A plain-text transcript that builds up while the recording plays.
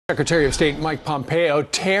Secretary of State Mike Pompeo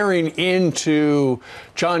tearing into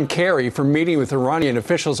John Kerry for meeting with Iranian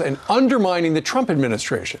officials and undermining the Trump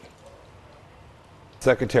administration.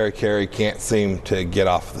 Secretary Kerry can't seem to get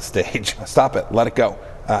off the stage. Stop it. Let it go.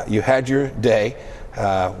 You had your day.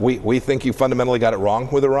 We think you fundamentally got it wrong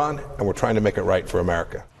with Iran, and we're trying to make it right for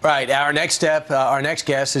America. Right. Our next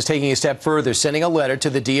guest is taking a step further, sending a letter to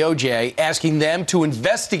the DOJ asking them to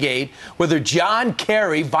investigate whether John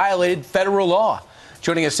Kerry violated federal law.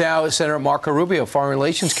 Joining us now is Senator Marco Rubio, Foreign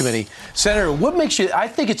Relations Committee. Senator, what makes you, I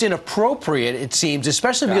think it's inappropriate, it seems,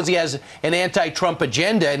 especially because he has an anti-Trump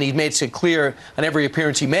agenda and he makes it clear on every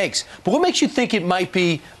appearance he makes. But what makes you think it might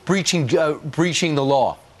be breaching the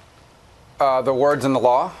law? The words in the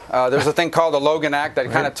law. There's a thing called the Logan Act. I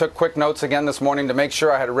kind of took quick notes again this morning to make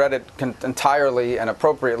sure I had read it entirely and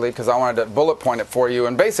appropriately because I wanted to bullet point it for you.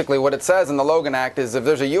 And basically what it says in the Logan Act is if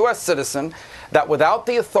there's a U.S. citizen that without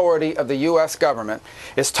the authority of the U.S. government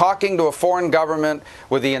is talking to a foreign government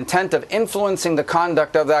with the intent of influencing the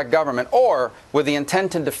conduct of that government or with the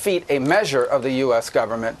intent to defeat a measure of the U.S.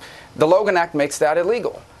 government, the Logan Act makes that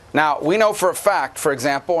illegal. Now, we know for a fact, for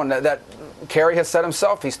example, and that Kerry has said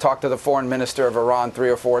himself he's talked to the foreign minister of Iran 3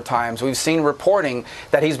 or 4 times. We've seen reporting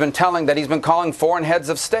that he's been calling foreign heads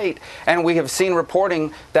of state. And we have seen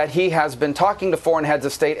reporting that he has been talking to foreign heads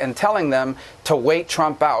of state and telling them to wait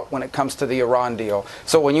Trump out when it comes to the Iran deal.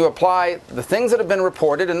 So when you apply the things that have been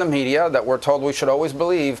reported in the media that we're told we should always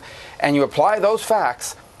believe, and you apply those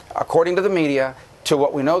facts, according to the media, to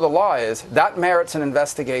what we know the law is, that merits an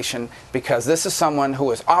investigation because this is someone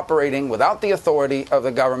who is operating without the authority of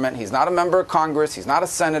the government. He's not a member of Congress, he's not a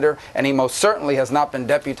senator, and he most certainly has not been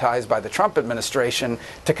deputized by the Trump administration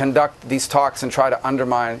to conduct these talks and try to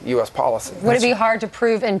undermine U.S. policy. Would it be hard to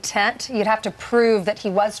prove intent? You'd have to prove that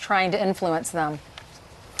he was trying to influence them.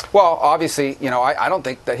 Well, obviously, I don't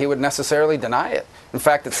think that he would necessarily deny it. In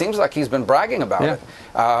fact, it seems like he's been bragging about it.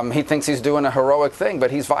 He thinks he's doing a heroic thing, but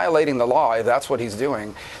he's violating the law if that's what he's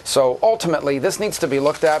doing. So ultimately, this needs to be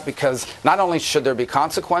looked at because not only should there be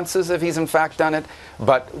consequences if he's in fact done it,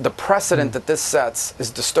 but the precedent that this sets is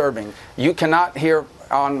disturbing. You cannot here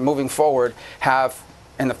on moving forward have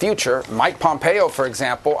in the future, Mike Pompeo, for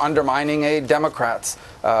example, undermining a Democratic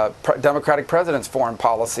president's foreign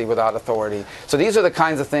policy without authority. So these are the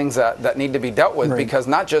kinds of things that need to be dealt with because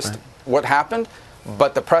not just what happened,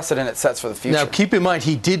 but the precedent it sets for the future. Now, keep in mind,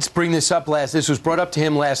 he did bring this up this was brought up to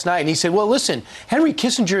him last night, and he said, well, listen, Henry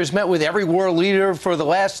Kissinger has met with every world leader for the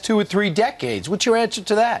last 2 or 3 decades. What's your answer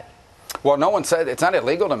to that? Well, no one said it's not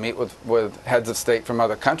illegal to meet with heads of state from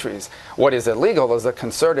other countries. What is illegal is a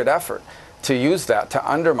concerted effort to use that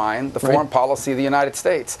to undermine the foreign policy of the United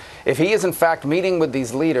States. If he is in fact meeting with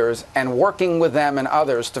these leaders and working with them and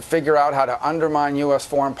others to figure out how to undermine U.S.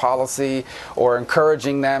 foreign policy or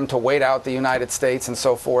encouraging them to wait out the United States and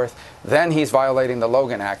so forth, then he's violating the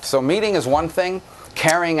Logan Act. So meeting is one thing.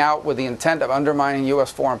 Carrying out with the intent of undermining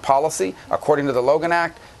U.S. foreign policy, according to the Logan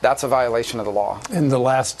Act, that's a violation of the law. And the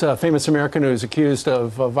last famous American who's accused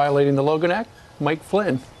of violating the Logan Act, Mike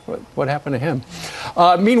Flynn. What happened to him?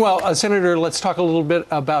 Meanwhile, Senator, let's talk a little bit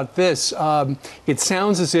about this. It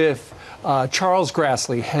sounds as if Charles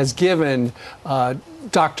Grassley has given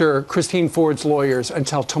Dr. Christine Ford's lawyers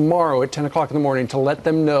until tomorrow at 10 o'clock in the morning to let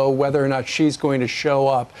them know whether or not she's going to show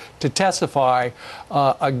up to testify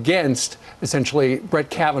against, essentially, Brett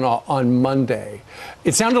Kavanaugh on Monday.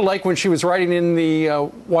 It sounded like when she was writing in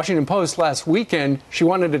the Washington Post last weekend, she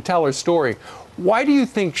wanted to tell her story. Why do you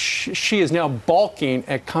think she is now balking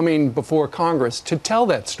at coming before Congress to tell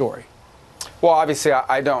that story? Well, obviously,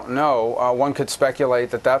 I don't know. One could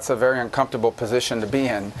speculate that that's a very uncomfortable position to be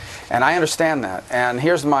in, and I understand that. And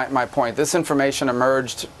here's my point. This information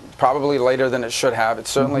emerged probably later than it should have. It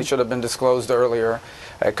certainly should have been disclosed earlier.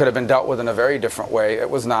 It could have been dealt with in a very different way. It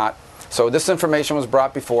was not. So this information was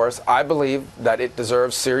brought before us. I believe that it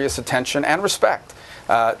deserves serious attention and respect.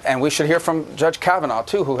 And we should hear from Judge Kavanaugh,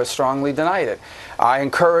 too, who has strongly denied it. I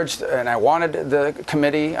encouraged and I wanted the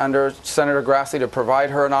committee under Senator Grassley to provide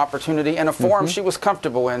her an opportunity in a forum she was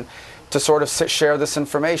comfortable in to sort of share this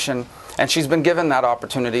information. And she's been given that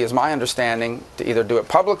opportunity, is my understanding, to either do it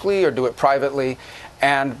publicly or do it privately.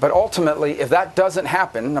 But ultimately, if that doesn't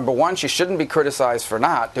happen, number one, she shouldn't be criticized for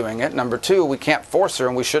not doing it. Number two, we can't force her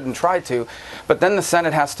and we shouldn't try to. But then the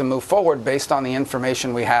Senate has to move forward based on the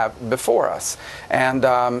information we have before us. And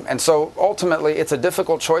so ultimately, it's a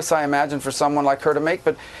difficult choice, I imagine, for someone like her to make.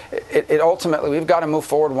 But ultimately, we've got to move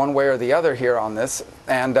forward one way or the other here on this.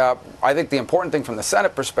 And I think the important thing from the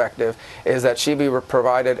Senate perspective is that she be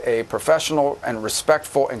provided a professional and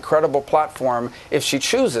respectful and credible platform if she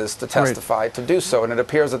chooses to testify to do so. and it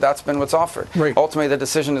appears that that's been what's offered. Right. Ultimately, the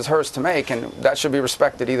decision is hers to make, and that should be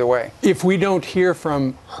respected either way. If we don't hear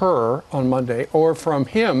from her on Monday or from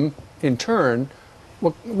him in turn,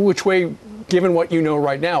 which way, given what you know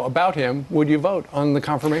right now about him, would you vote on the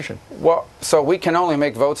confirmation? Well, so we can only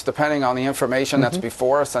make votes depending on the information that's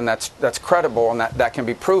before us and that's credible and that can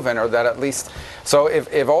be proven, or that at least, so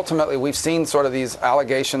if ultimately we've seen sort of these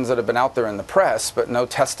allegations that have been out there in the press, but no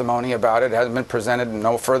testimony about it hasn't been presented and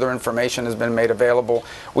no further information has been made available.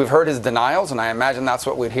 We've heard his denials, and I imagine that's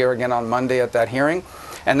what we'd hear again on Monday at that hearing.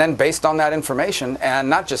 And then based on that information, and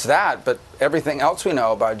not just that, but everything else we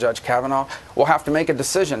know about Judge Kavanaugh, we'll have to make a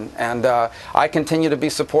decision. And I continue to be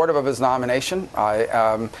supportive of his nomination.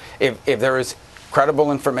 If there is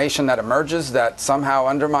credible information that emerges that somehow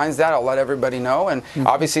undermines that, I'll let everybody know. And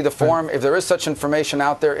obviously the forum, if there is such information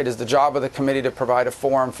out there, it is the job of the committee to provide a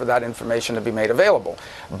forum for that information to be made available.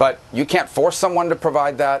 But you can't force someone to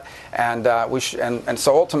provide that, and and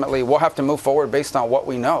so ultimately we'll have to move forward based on what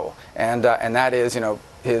we know, and that is,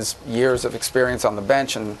 his years of experience on the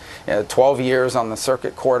bench and 12 years on the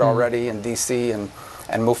circuit court already in D.C. and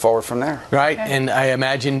move forward from there. Right, and I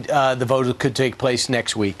imagine the vote could take place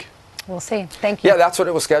next week. We'll see. Thank you. Yeah, that's what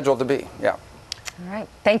it was scheduled to be. Yeah. All right.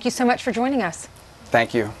 Thank you so much for joining us.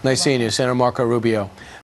 Thank you. Nice seeing you, Senator Marco Rubio.